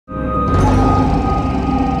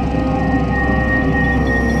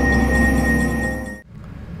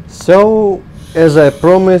So, as I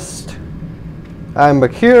promised, I'm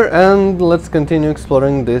back here and let's continue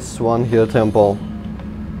exploring this one here temple.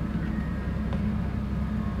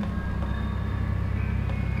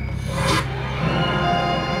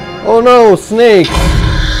 Oh no, snakes!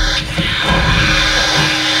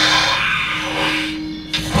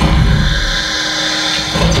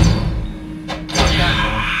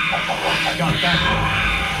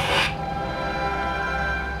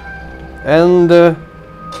 And a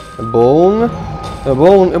bone, a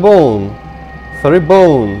bone, a bone. 3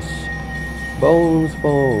 bones. Bones,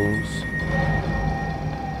 bones.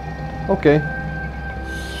 Okay.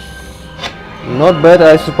 Not bad,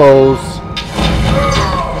 I suppose.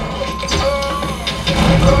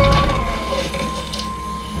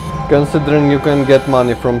 Considering you can get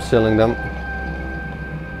money from selling them.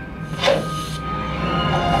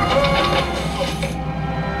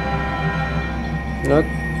 Not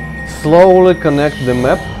slowly connect the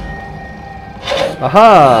map.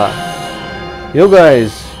 Aha! You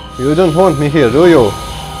guys, you don't want me here, do you?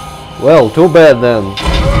 Well, too bad then.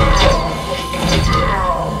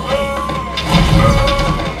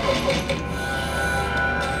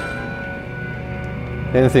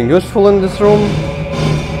 Anything useful in this room?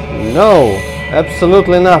 No,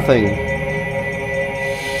 absolutely nothing.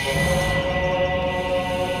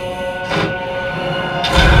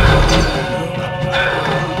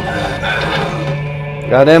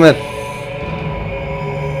 God damn it.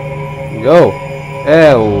 Go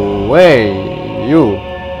away, you.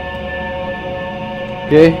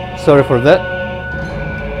 Okay, sorry for that.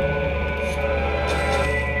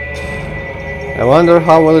 I wonder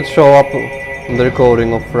how will it show up in the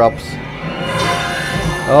recording of raps.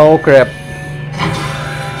 Oh crap.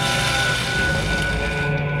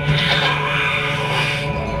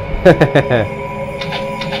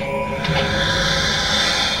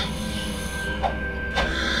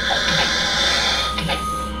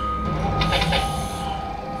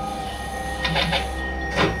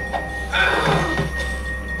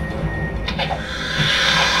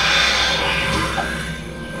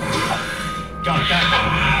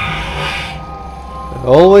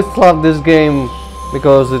 I always love this game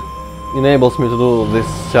because it enables me to do this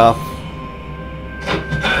stuff.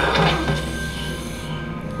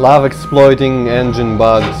 Love exploiting engine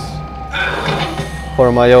bugs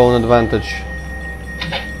for my own advantage.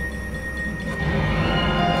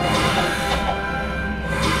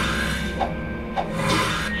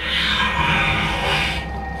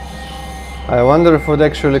 I wonder if it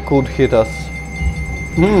actually could hit us.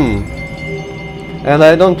 And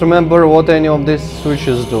I don't remember what any of these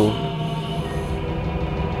switches do.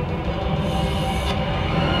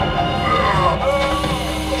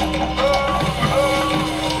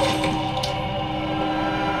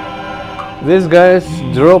 These guys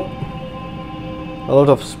drop a lot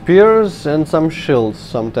of spears and some shields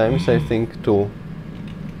sometimes, I think, too.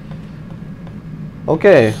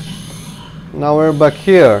 Okay, now we're back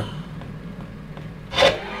here.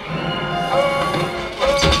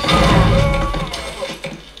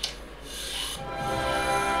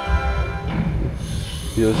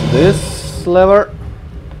 Use this lever.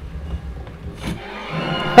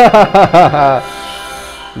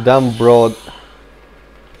 Dumb broad.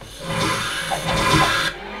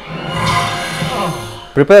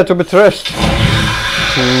 Prepare to be trashed,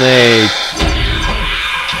 snake.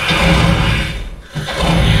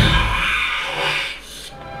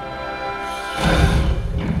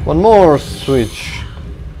 One more switch.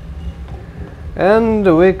 And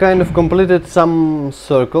we kind of completed some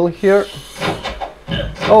circle here.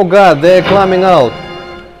 Oh god, they're climbing out.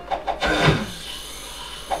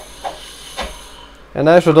 And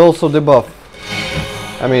I should also debuff.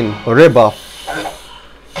 I mean, rebuff.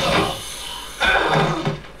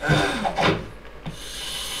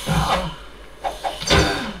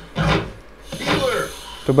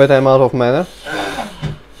 Too bad I'm out of mana.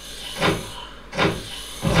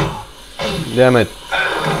 Damn it.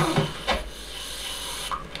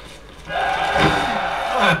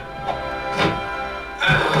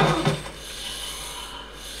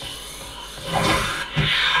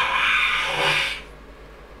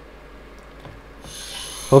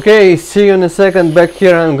 Okay, see you in a second. Back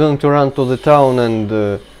here I'm going to run to the town and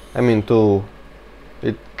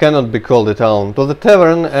it cannot be called a town, to the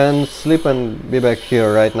tavern and sleep and be back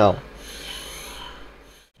here right now.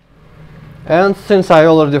 And since I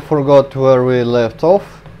already forgot where we left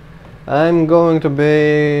off, I'm going to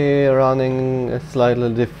be running a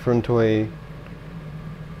slightly different way.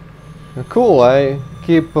 Cool, I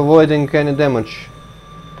keep avoiding any damage.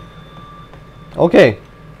 Okay.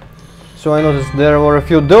 So I noticed there were a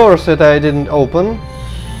few doors that I didn't open.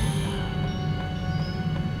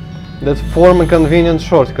 that form a convenient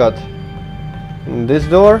shortcut. This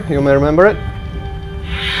door, you may remember it.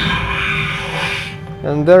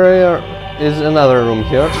 And there is another room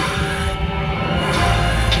here.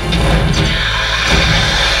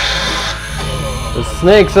 The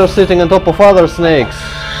snakes are sitting on top of other snakes.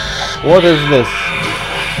 What is this?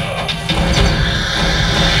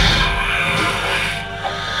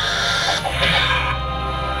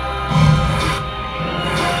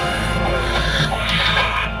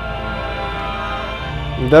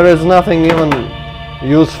 There is nothing even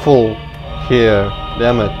useful here,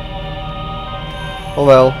 damn it. Oh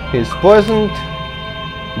well, he's poisoned,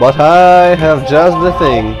 but I have just the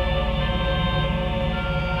thing.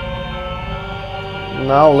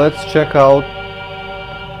 Now let's check out...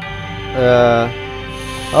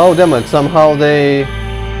 oh damn it, somehow they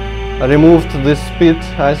removed this pit,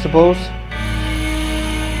 I suppose.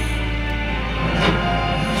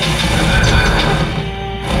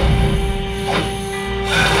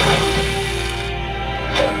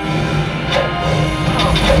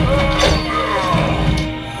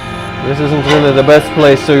 This isn't really the best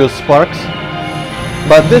place to use sparks,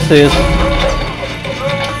 but this is.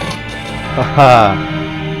 Haha!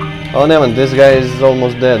 Oh damn it, this guy is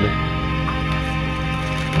almost dead.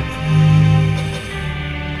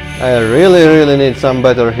 I really need some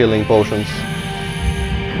better healing potions.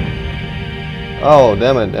 Oh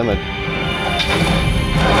damn it, damn it.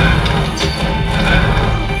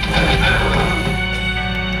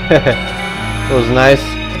 It was nice.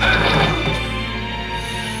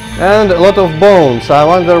 And a lot of bones. I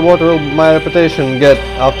wonder what will my reputation get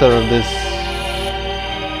after this.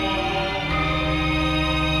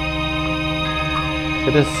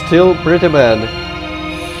 It is still pretty bad.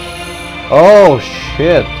 Oh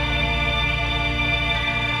shit.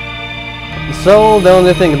 So the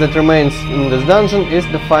only thing that remains in this dungeon is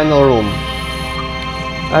the final room.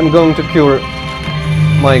 I'm going to cure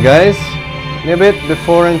my guys a bit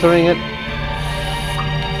before entering it.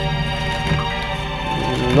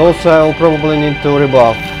 Also, I'll probably need to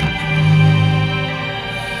rebuff.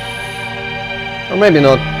 Or maybe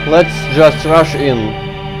not. Let's just rush in.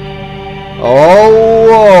 Oh,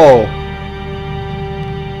 whoa.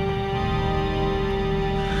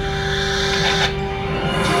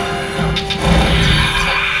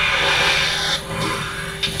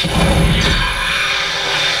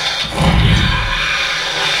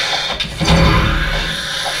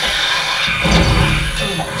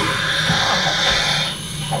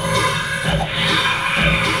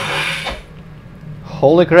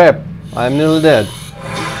 Holy crap, I'm nearly dead.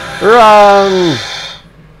 Run!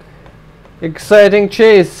 Exciting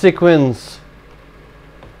chase sequence.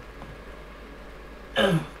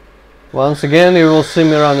 Once again you will see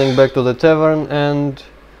me running back to the tavern and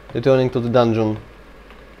returning to the dungeon.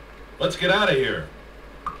 Let's get out of here.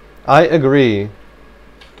 I agree.